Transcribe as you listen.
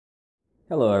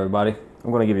Hello everybody, I'm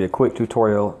going to give you a quick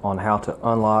tutorial on how to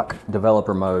unlock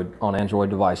developer mode on Android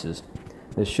devices.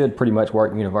 This should pretty much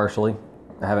work universally.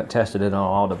 I haven't tested it on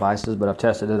all devices, but I've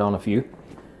tested it on a few.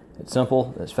 It's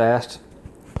simple, it's fast.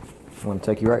 I'm going to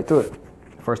take you right through it.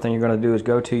 First thing you're going to do is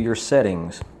go to your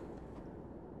settings.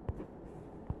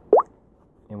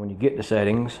 And when you get to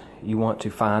settings, you want to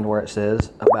find where it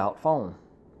says About Phone.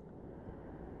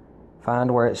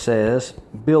 Find where it says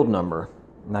Build Number.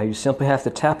 Now you simply have to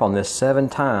tap on this 7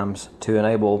 times to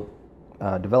enable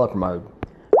developer mode.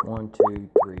 1, 2,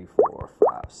 3, 4,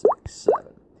 5, 6, 7.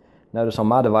 Notice on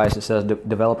my device it says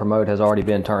developer mode has already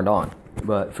been turned on.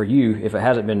 But for you, if it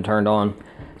hasn't been turned on,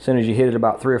 as soon as you hit it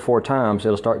about 3 or 4 times,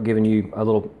 it'll start giving you a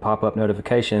little pop-up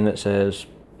notification that says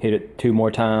hit it 2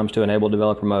 more times to enable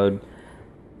developer mode,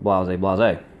 blase,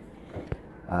 blase.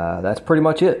 That's pretty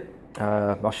much it.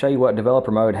 I'll show you what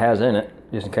developer mode has in it,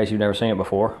 just in case you've never seen it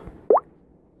before.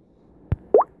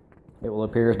 It will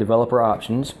appear as developer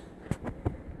options.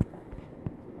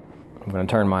 I'm going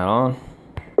to turn mine on.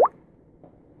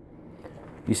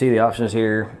 You see the options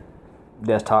here: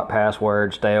 desktop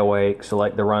password, stay awake,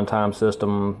 select the runtime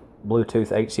system, Bluetooth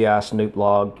HCI snoop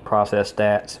log, process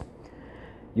stats,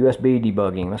 USB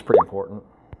debugging. That's pretty important.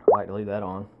 I like to leave that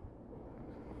on.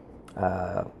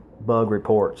 Bug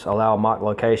reports, allow mock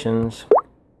locations.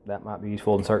 That might be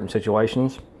useful in certain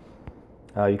situations.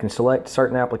 You can select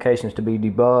certain applications to be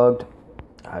debugged.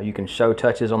 You can show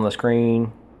touches on the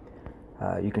screen.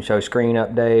 You can show screen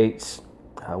updates,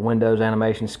 Windows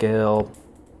animation scale.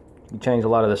 You can change a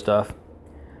lot of this stuff.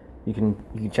 You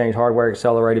can change hardware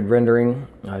accelerated rendering.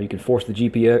 You can force the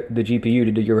GPU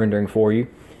to do your rendering for you.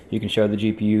 You can show the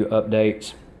GPU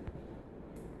updates.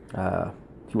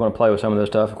 If you want to play with some of this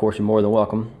stuff, of course, you're more than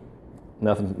welcome.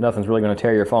 Nothing's really going to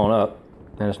tear your phone up,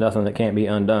 and it's nothing that can't be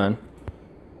undone.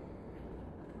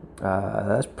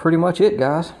 That's pretty much it,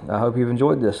 guys. I hope you've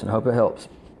enjoyed this and I hope it helps.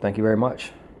 Thank you very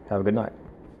much. Have a good night.